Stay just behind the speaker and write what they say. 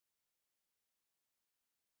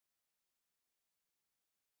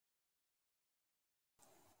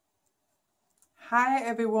Hi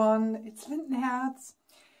everyone, it's Lindenherz.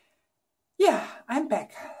 Yeah, I'm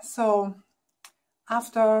back. So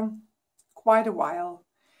after quite a while,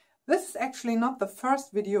 this is actually not the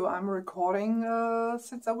first video I'm recording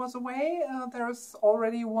since I was away. There's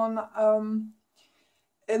already one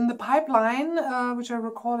in the pipeline, which I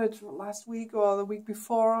recorded last week or the week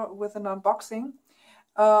before with an unboxing.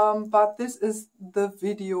 But this is the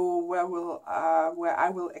video where I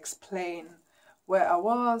will explain where I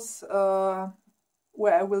was,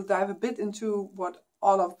 where I will dive a bit into what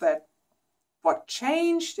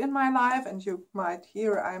changed in my life. And you might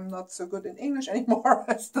hear I'm not so good in English anymore.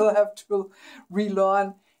 I still have to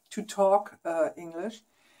relearn to talk English.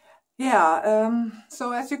 Yeah,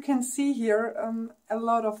 so as you can see here, a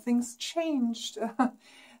lot of things changed.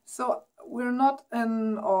 So we're not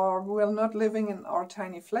living in our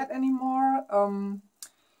tiny flat anymore.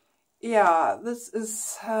 Yeah, this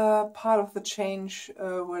is part of the change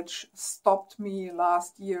which stopped me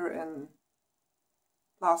last year in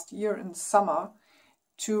summer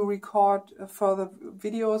to record further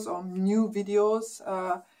videos or new videos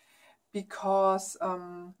because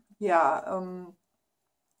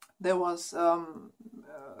there was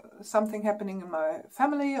something happening in my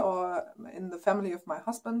family or in the family of my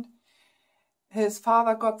husband. His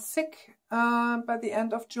father got sick by the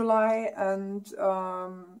end of July and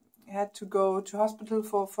had to go to hospital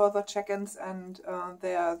for further check-ins, and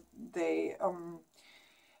there they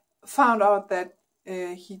found out that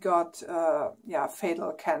he got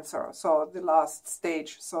fatal cancer, so the last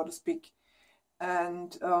stage, so to speak.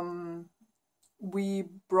 And we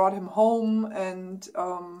brought him home and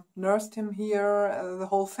nursed him here. The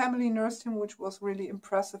whole family nursed him, which was really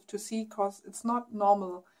impressive to see, because it's not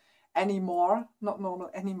normal anymore,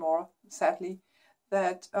 sadly,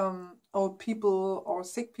 that old people or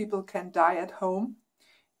sick people can die at home.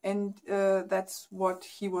 And that's what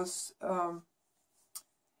he was,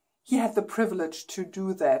 he had the privilege to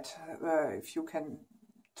do that, if you can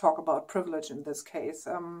talk about privilege in this case.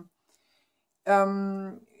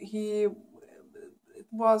 It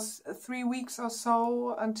was 3 weeks or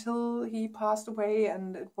so until he passed away,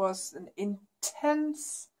 and it was an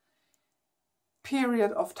intense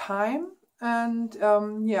period of time. And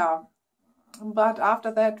but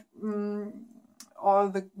after that all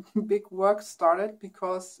the big work started,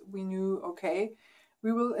 because we knew, okay,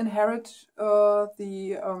 we will inherit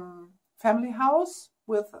the family house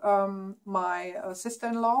with my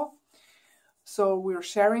sister-in-law. So we're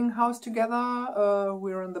sharing house together.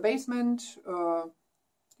 We're in the basement, you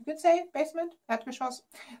could say basement, Erdgeschoss,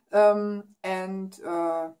 and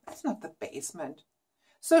it's not the basement.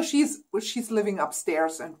 So she's living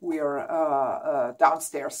upstairs and we're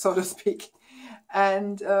downstairs, so to speak.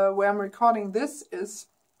 And where I'm recording this is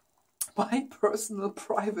my personal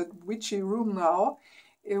private witchy room now,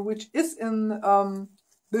 which is in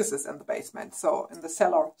this is in the basement, so in the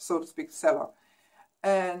cellar, so to speak, cellar.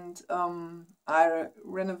 And I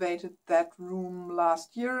renovated that room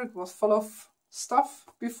last year. It was full of stuff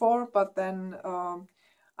before, but then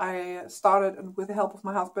I started, and with the help of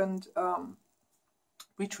my husband,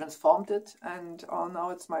 we transformed it, and now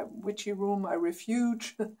it's my witchy room, my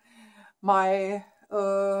refuge, my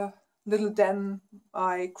little den,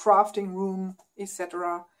 my crafting room,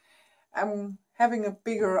 etc. I'm having a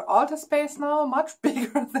bigger altar space now, much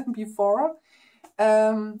bigger than before,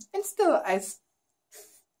 and still I still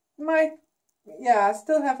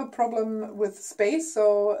have a problem with space,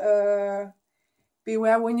 so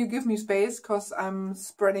beware when you give me space, because I'm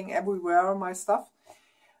spreading everywhere my stuff.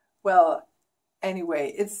 Well,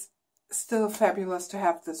 anyway, it's still fabulous to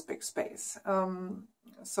have this big space.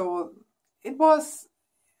 So it was,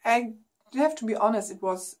 I have to be honest, it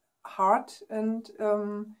was hard and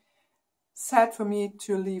sad for me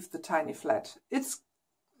to leave the tiny flat. It's,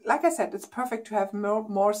 like I said, it's perfect to have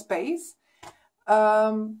more space.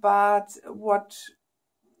 But what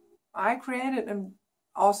I created, and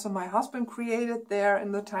also my husband created there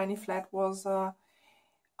in the tiny flat, was a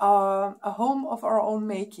home of our own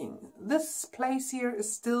making. This place here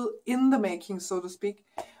is still in the making, so to speak.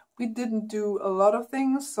 We didn't do a lot of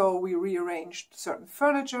things, so we rearranged certain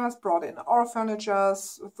furniture, brought in our furniture,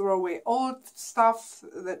 threw away old stuff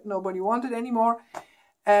that nobody wanted anymore,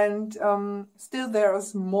 and still there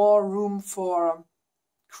is more room for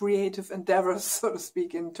creative endeavors, so to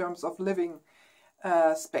speak, in terms of living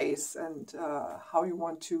space and how you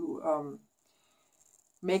want to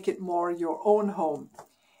make it more your own home.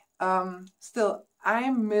 Still,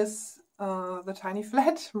 I miss the tiny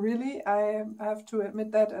flat, really. I have to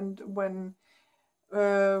admit that. And when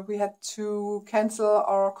we had to cancel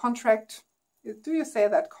our contract, do you say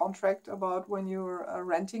that contract about when you're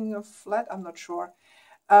renting a flat? I'm not sure.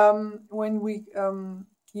 when we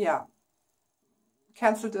yeah,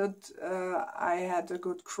 cancelled it, I had a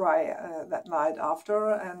good cry that night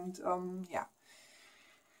after, and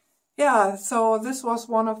yeah, so this was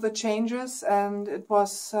one of the changes, and it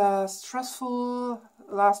was stressful.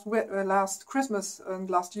 Last Christmas and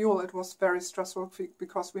last Yule, it was very stressful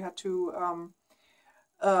because we had to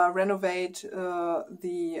renovate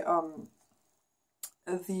the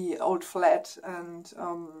old flat and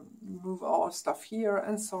move our stuff here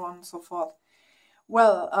and so on and so forth.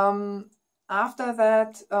 Well, after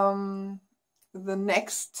that, the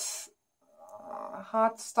next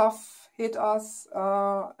hard stuff hit us,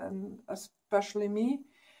 and especially me.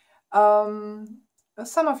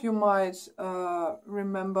 Some of you might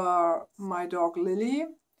remember my dog Lily,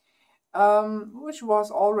 which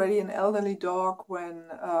was already an elderly dog when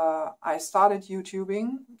I started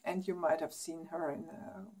YouTubing, and you might have seen her in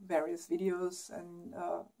various videos and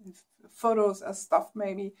photos and stuff,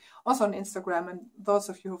 maybe also on Instagram. And those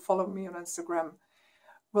of you who follow me on Instagram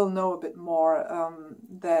will know a bit more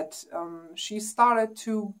that she started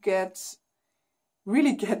to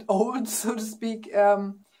really get old, so to speak,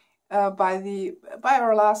 by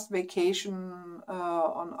our last vacation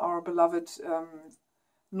on our beloved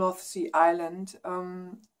North Sea island.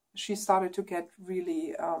 She started to get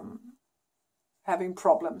really having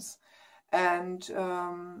problems, and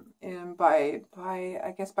I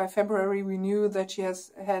guess by February we knew that she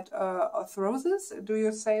has had arthrosis. Do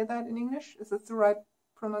you say that in English? Is it the right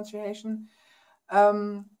pronunciation?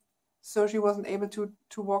 So she wasn't able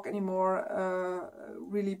to walk anymore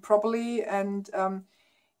really properly, and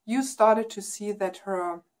you started to see that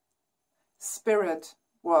her spirit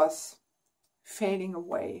was fading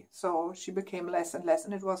away. So she became less and less,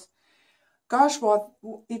 and it was, gosh,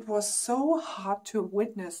 it was so hard to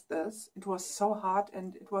witness this. It was so hard,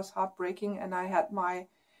 and it was heartbreaking, and I had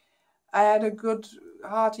a good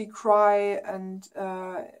hearty cry, and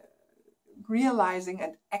realizing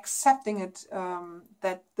and accepting it,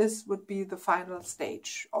 that this would be the final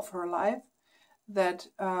stage of her life, that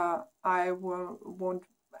I won't.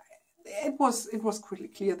 It was quickly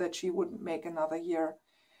clear that she wouldn't make another year,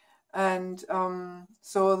 and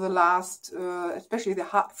so the last, especially the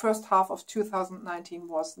first half of 2019,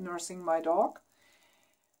 was nursing my dog.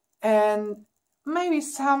 And maybe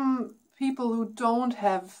some people who don't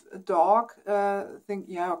have a dog think,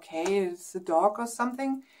 yeah, okay, it's a dog or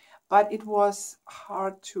something. But it was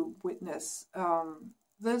hard to witness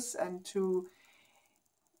this and to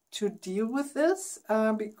deal with this,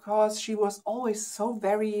 because she was always so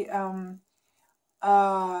very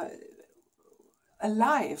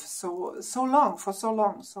alive, for so long.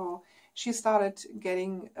 So she started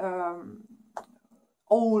getting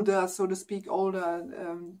older, so to speak,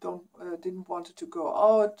 didn't want to go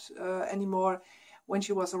out anymore when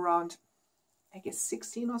she was around, I guess,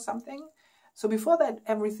 16 or something. So before that,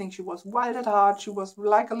 everything, she was wild at heart. She was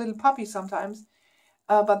like a little puppy sometimes,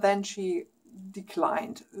 but then she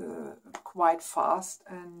declined quite fast,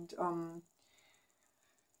 and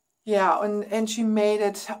yeah, and she made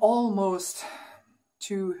it almost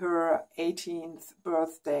to her 18th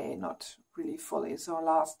birthday, not really fully. So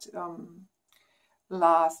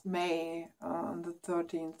last May, on the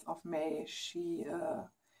 13th of May,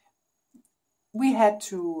 we had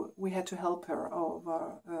to help her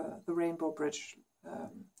over the Rainbow Bridge,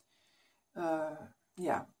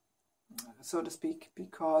 yeah, so to speak,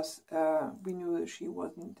 because we knew she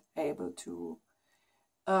wasn't able to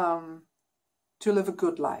live a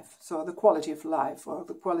good life. So the quality of life, or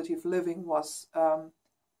the quality of living, was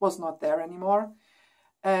not there anymore,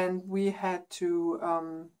 and we had to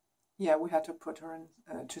put her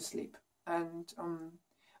to sleep. And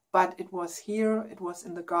but it was here, it was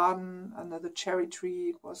in the garden under the cherry tree.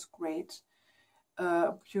 It was great,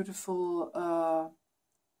 beautiful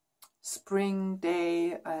spring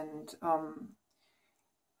day, and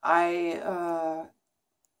I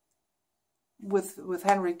with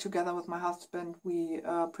Henrik, together with my husband, we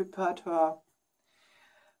prepared her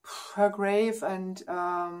grave, and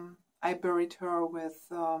I buried her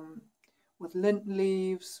with linden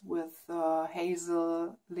leaves, with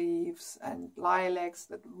hazel leaves and lilacs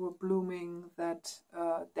that were blooming that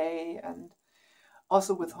day, and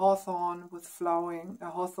also with hawthorn, with flowering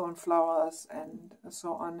hawthorn flowers and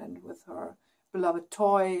so on, and with her beloved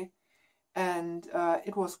toy. And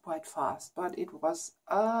it was quite fast, but it was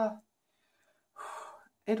hard.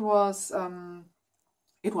 It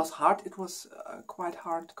was quite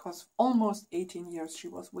hard, because almost 18 years she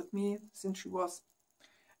was with me, since she was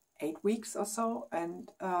 8 weeks or so,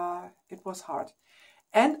 and it was hard.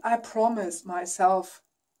 And I promised myself,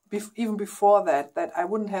 even before that I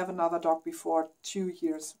wouldn't have another dog before 2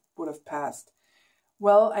 years would have passed.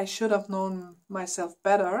 well, I should have known myself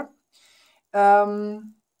better,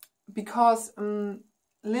 because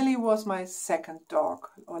Lily was my second dog,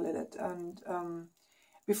 or Lilith, and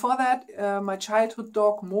before that, my childhood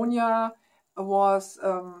dog Monja was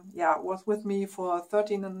with me for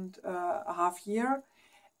 13 and a half years.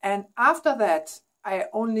 And after that, it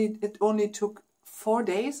only took 4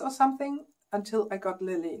 days or something until I got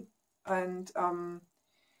Lily. And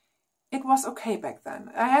it was okay back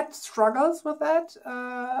then. I had struggles with that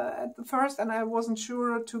at the first, and I wasn't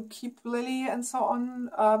sure to keep Lily and so on.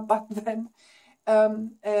 But then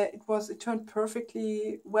it turned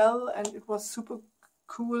perfectly well, and it was super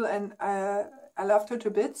cool, and I loved her to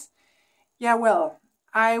bits. Yeah, well,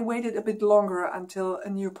 I waited a bit longer until a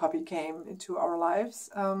new puppy came into our lives.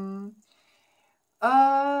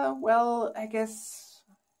 Well, I guess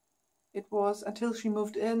it was until she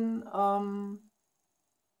moved in,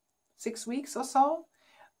 6 weeks or so.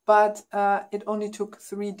 But it only took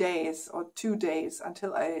 3 days or 2 days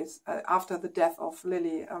until after the death of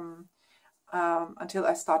Lily, until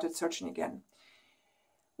I started searching again.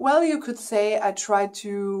 Well, you could say I tried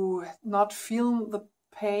to not feel the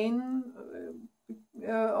pain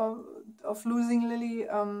of losing Lily.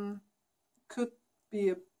 Could be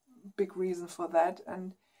a big reason for that,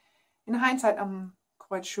 and in hindsight I'm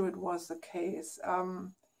quite sure it was the case.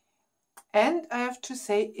 And I have to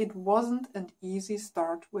say, it wasn't an easy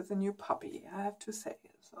start with a new puppy, I have to say.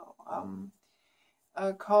 So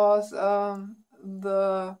because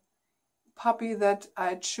the puppy that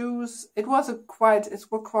I choose, it was quite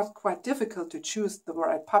difficult to choose the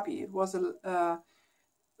right puppy. It was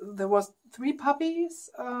there was 3 puppies,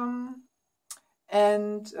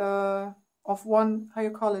 and of one, how you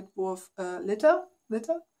call it, wolf litter,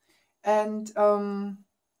 and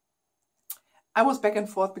I was back and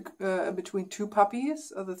forth between 2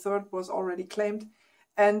 puppies. The third was already claimed,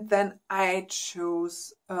 and then I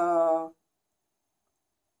chose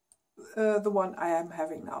the one I am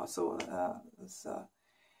having now. So it's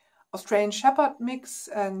Australian Shepherd mix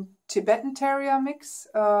and Tibetan Terrier mix,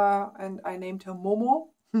 and I named her Momo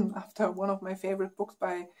after one of my favorite books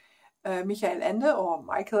by Michael Ende, or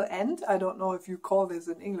Michael End. I don't know if you call this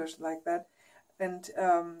in English like that. And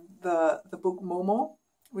the book Momo,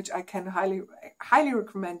 which I can highly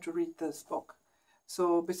recommend to read this book.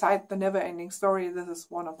 So besides the never-ending story, this is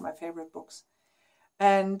one of my favorite books.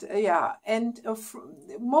 And Momo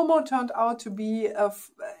turned out to be,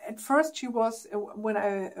 at first she was, when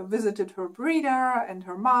I visited her breeder and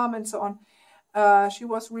her mom and so on, she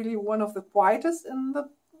was really one of the quietest in the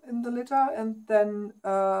litter, and then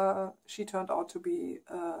she turned out to be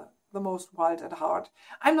the most wild at heart.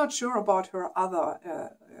 I'm not sure about her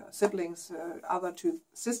other siblings, other 2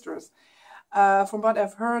 sisters. From what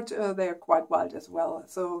I've heard, they are quite wild as well.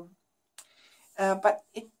 So, but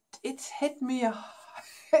it hit me.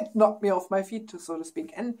 It knocked me off my feet, so to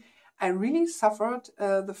speak, and I really suffered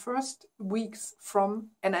the first weeks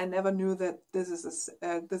from, and I never knew that this is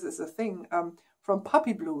a thing, from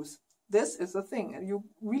puppy blues. This is a thing, and you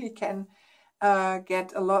really can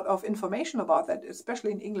get a lot of information about that,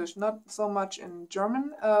 especially in English, not so much in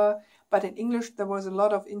German, but in English there was a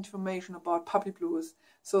lot of information about puppy blues.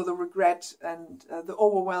 So the regret and the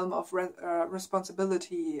overwhelm of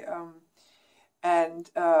responsibility, and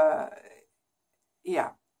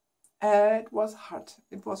it was hard.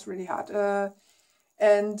 It was really hard.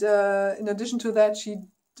 And in addition to that, she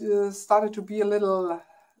started to be a little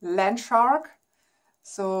land shark.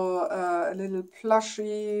 So a little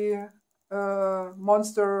plushy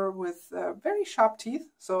monster with very sharp teeth.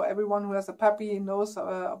 So everyone who has a puppy knows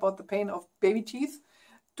about the pain of baby teeth,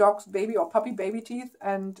 dog's baby or puppy baby teeth.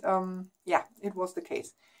 And it was the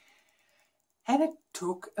case. And it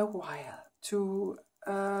took a while to,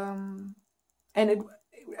 I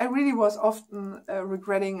really was often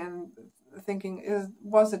regretting and thinking,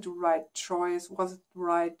 was it the right choice? Was it the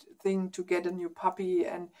right thing to get a new puppy?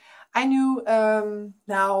 And I knew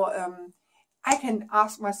now I can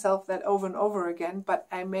ask myself that over and over again, but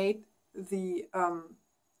I made the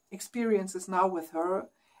experiences now with her,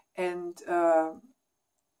 and I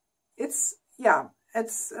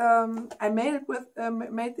made it with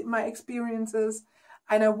made my experiences.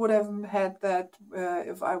 And I would have had that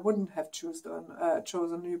if I wouldn't have chosen a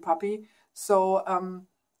new puppy. So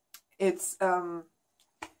it's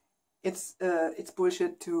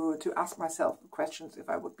bullshit to ask myself questions if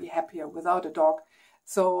I would be happier without a dog.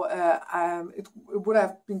 So it would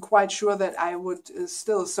have been quite sure that I would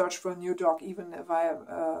still search for a new dog, even if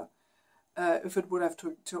it would have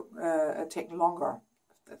taken longer.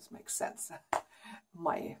 If that makes sense.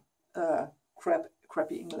 My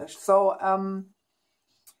crappy English. So.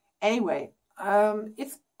 Anyway,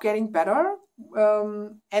 it's getting better.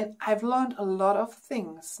 And I've learned a lot of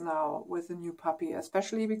things now with the new puppy,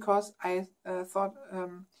 especially because I thought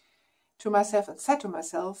to myself and said to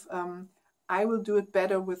myself, I will do it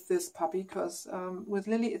better with this puppy, because with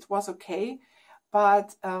Lily it was okay,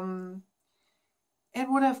 but it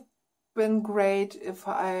would have been great if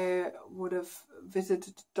I would have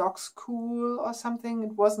visited dog school or something.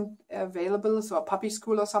 It wasn't available, so a puppy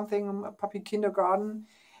school or something, a puppy kindergarten,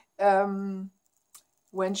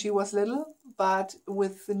 when she was little. But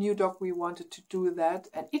with the new dog we wanted to do that,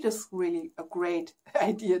 and it is really a great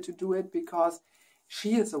idea to do it, because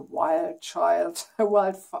she is a wild child, a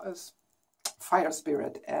wild fire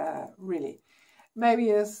spirit, really. Maybe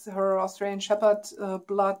it's her Australian Shepherd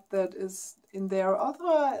blood that is in there.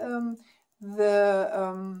 Although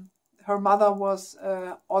her mother was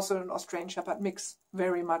also an Australian Shepherd mix,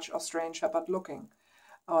 very much Australian Shepherd looking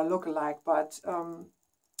or look-alike. But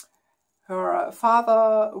her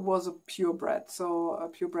father was a purebred, so a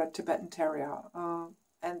purebred Tibetan Terrier,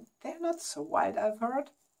 and they're not so wild, I've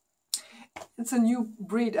heard. It's a new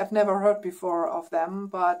breed. I've never heard before of them,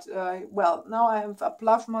 but well, now I have a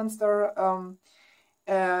blush monster.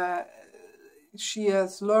 She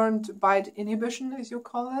has learned bite inhibition, as you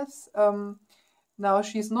call this. Now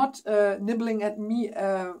she's not nibbling at me,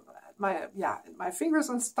 my fingers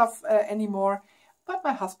and stuff anymore. But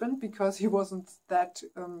my husband, because he wasn't that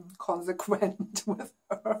consequent with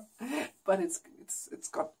her. But it's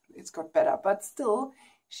got better. But still,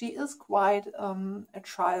 she is quite a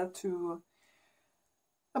child to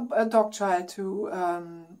a dog child to.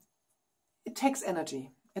 It takes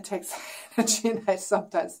energy. It takes energy, and I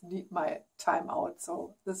sometimes need my time out.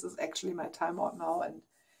 So this is actually my time out now, and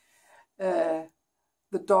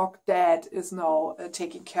the dog dad is now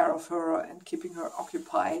taking care of her and keeping her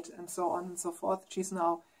occupied, and so on and so forth. She's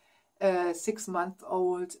now 6 months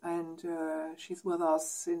old, and she's with us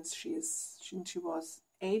since she was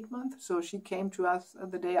 8 months. So she came to us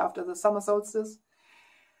the day after the summer solstice.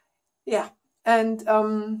 Yeah. And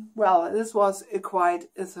well, it was quite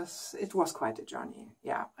a journey,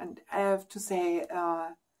 yeah. And I have to say,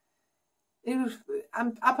 I'm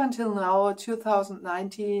up until now,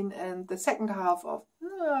 2019, and the second half of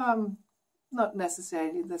not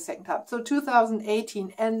necessarily the second half, so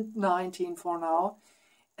 2018 and 19 for now,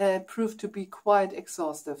 proved to be quite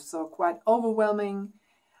exhaustive, so quite overwhelming.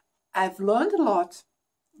 I've learned a lot.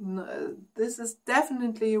 This is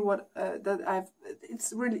definitely what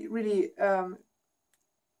it's really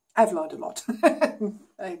I've learned a lot.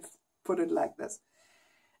 I've put it like this.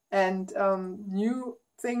 And new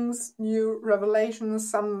things, new revelations,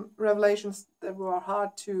 some revelations that were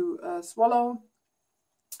hard to swallow.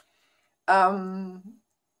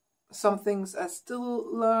 Some things I still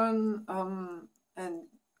learn, and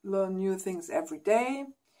learn new things every day.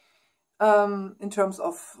 In terms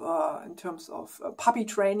of puppy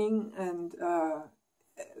training, and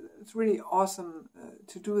it's really awesome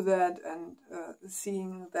to do that, and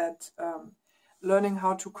seeing that learning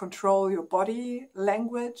how to control your body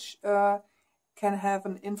language can have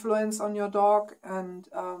an influence on your dog, and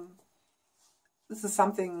this is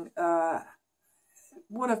something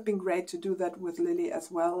would have been great to do that with Lily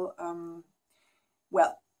as well.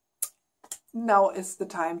 Well, now is the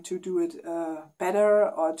time to do it better,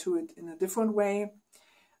 or do it in a different way.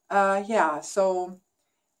 Yeah, so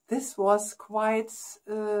this was quite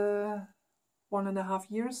 1.5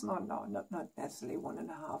 years. No, not necessarily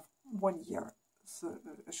 1.5, 1 year, so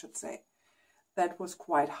I should say. That was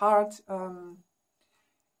quite hard.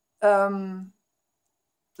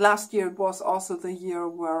 Last year was also the year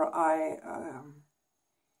where I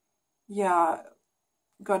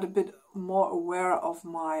got a bit more aware of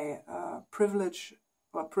my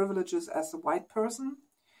privileges as a white person.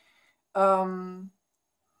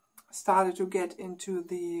 Started to get into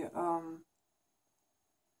the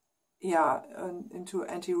into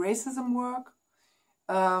anti-racism work.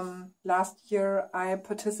 Last year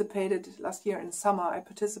in summer, I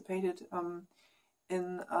participated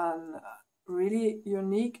in a really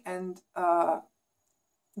unique, and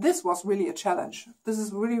this was really a challenge. This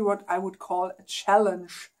is really what I would call a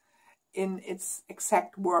challenge in its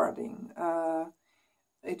exact wording.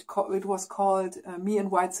 It was called Me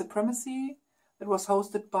and White Supremacy. It was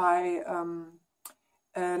hosted by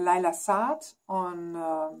Laila Saad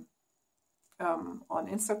on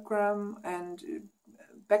Instagram, and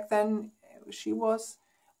back then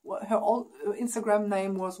her old Instagram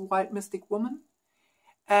name was White Mystic Woman,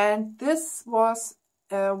 and this was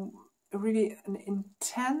really an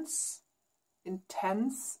intense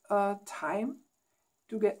time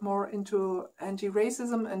to get more into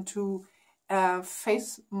anti-racism and to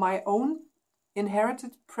face my own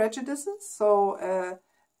inherited prejudices. So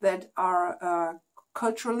that are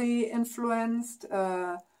culturally influenced,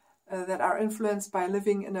 that are influenced by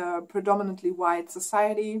living in a predominantly white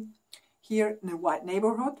society, here in a white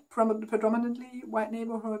neighborhood, predominantly white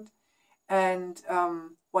neighborhood, and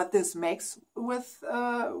what this makes with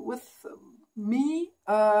me,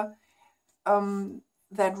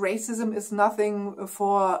 that racism is nothing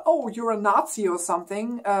for, oh, you're a Nazi or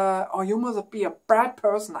something, or you must be a bad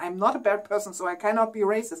person. I'm not a bad person, so I cannot be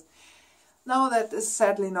racist. No, that is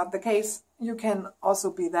sadly not the case. You can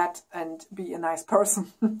also be that and be a nice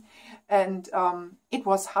person. And it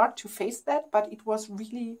was hard to face that, but it was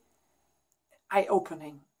really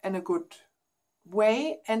eye-opening in a good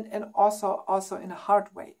way, and also in a hard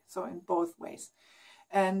way, so in both ways.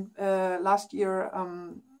 And last year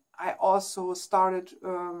I also started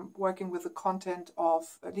working with the content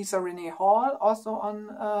of Lisa Renee Hall, also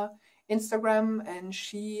on Instagram, and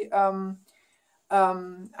she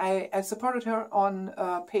I supported her on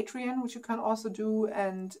Patreon, which you can also do,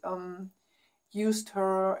 and used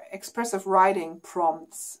her expressive writing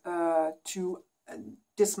prompts to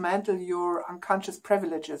dismantle your unconscious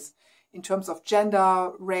privileges in terms of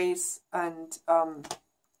gender, race, and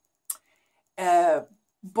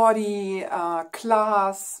body,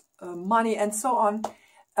 class, money, and so on.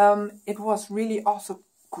 It was really also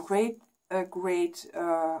great.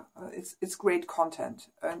 It's great content,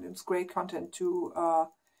 and it's great content to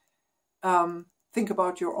think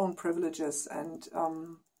about your own privileges, and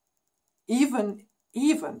even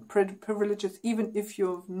privileges, even if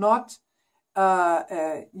you've not.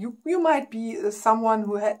 You might be someone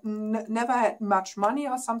who had never had much money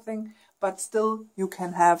or something, but still you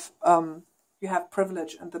can have you have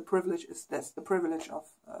privilege, and the privilege is this, the privilege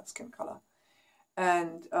of skin color.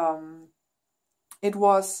 And it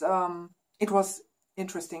was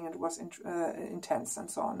interesting, it was intense,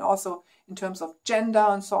 and so on. Also in terms of gender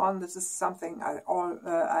and so on, this is something I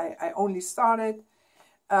only started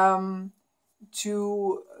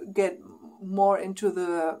to get more into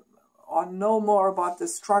the, or know more about the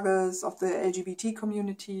struggles of the LGBT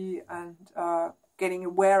community, and getting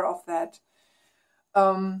aware of that.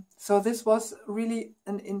 So this was really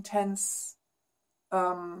an intense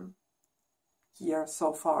year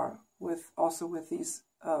so far, with these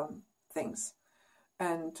things,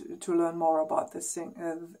 and to learn more about this thing,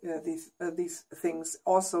 these things.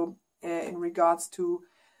 Also in regards to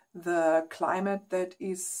the climate that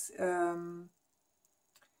is.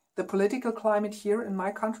 The political climate here in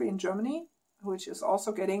my country, in Germany, which is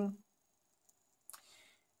also getting,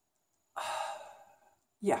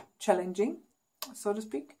 challenging, so to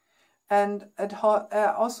speak. And it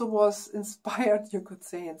also was inspired, you could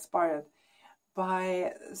say inspired,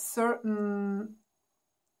 by certain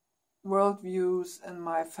worldviews in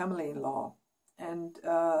my family-in-law. And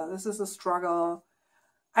this is a struggle.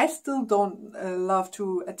 I still don't love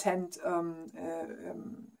to attend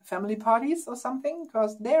family parties or something,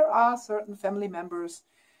 because there are certain family members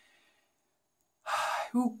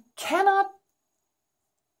who cannot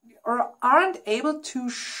or aren't able to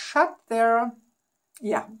shut their,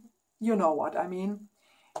 you know what I mean,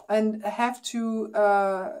 and have to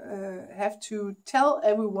tell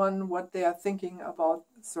everyone what they are thinking about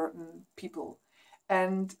certain people.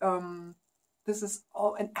 And this is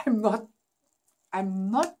all, and I'm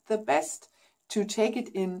not the best to take it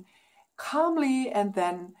in calmly and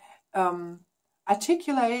then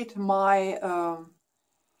articulate my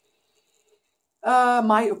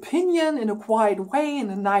my opinion in a quiet way, in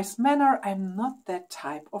a nice manner. I'm not that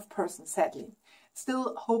type of person, sadly.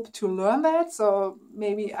 Still hope to learn that, so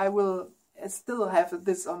maybe I will still have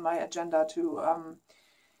this on my agenda to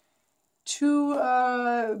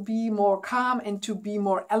be more calm and to be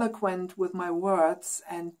more eloquent with my words,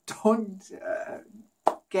 and don't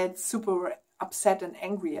get super upset and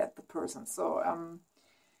angry at the person. So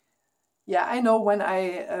I know when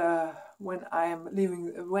I'm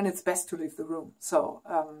leaving, when it's best to leave the room. So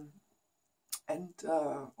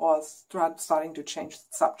or starting to change the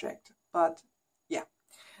subject. But yeah,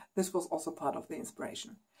 this was also part of the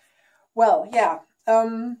inspiration. Well,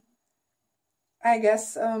 I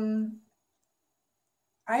guess I'm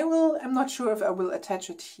not sure if I will attach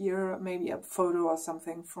it here, maybe a photo or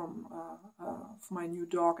something from my new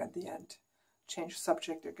dog at the end. Change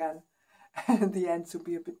subject again at the end, to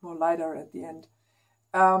be a bit more lighter at the end.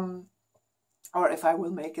 Or if I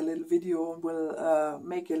will make a little video, will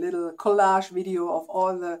make a little collage video of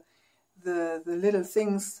all the little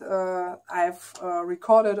things I've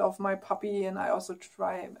recorded of my puppy. And I also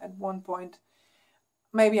try at one point,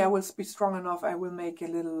 maybe I will be strong enough, I will make a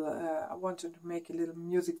little, I wanted to make a little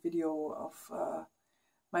music video of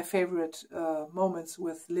my favorite moments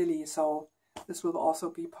with Lily. So this will also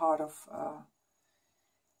be part of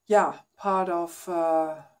yeah, part of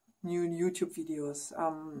new YouTube videos.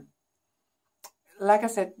 Like I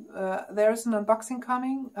said, there is an unboxing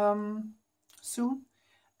coming soon,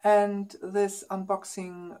 and this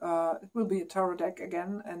unboxing it will be a tarot deck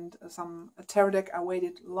again, and a tarot deck I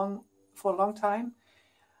waited for a long time.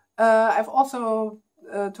 I've also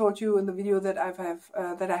told you in the video that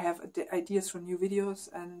I have ideas for new videos,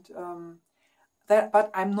 and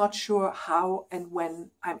but I'm not sure how and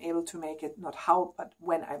when I'm able to make it. Not how, but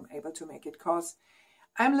when I'm able to make it, because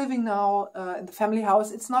I'm living now in the family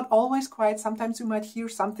house. It's not always quiet. Sometimes you might hear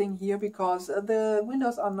something here because the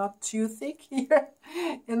windows are not too thick here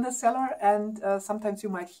in the cellar, and sometimes you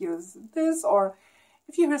might hear this, or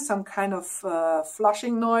if you hear some kind of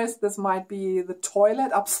flushing noise, this might be the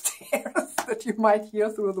toilet upstairs that you might hear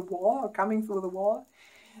through the wall, or coming through the wall,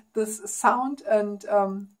 this sound. And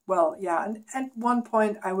well, yeah, and at one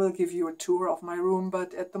point I will give you a tour of my room,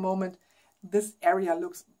 but at the moment this area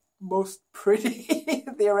looks most pretty.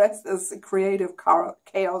 The rest is creative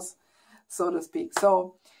chaos, so to speak.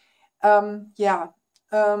 So yeah,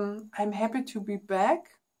 I'm happy to be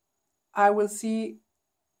back. I will see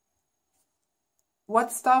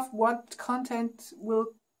what content will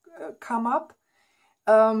come up.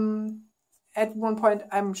 At one point,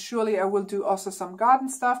 I will do also some garden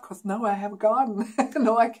stuff, because now I have a garden.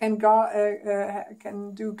 Now I can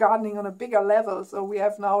do gardening on a bigger level. So we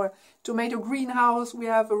have now a tomato greenhouse, we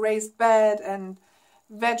have a raised bed and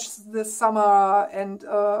veg this summer, and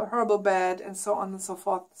a herbal bed, and so on and so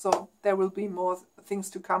forth. So there will be more things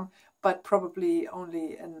to come, but probably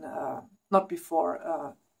only in not before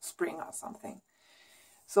spring or something.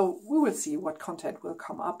 So we will see what content will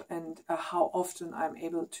come up, and how often I'm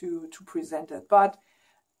able to present it. But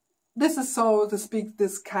this is, so to speak,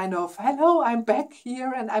 this kind of, hello, I'm back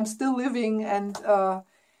here and I'm still living, and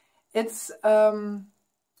it's, I'm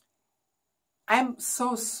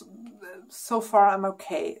so far I'm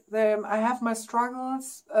okay. I have my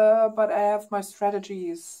struggles, but I have my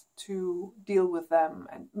strategies to deal with them,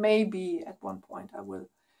 and maybe at one point I will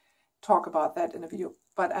talk about that in a video,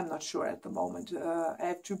 but I'm not sure at the moment. I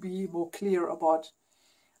have to be more clear about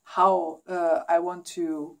how I want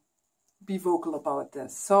to be vocal about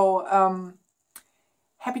this. So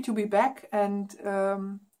happy to be back, and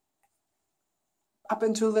up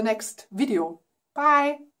until the next video.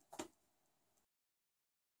 Bye!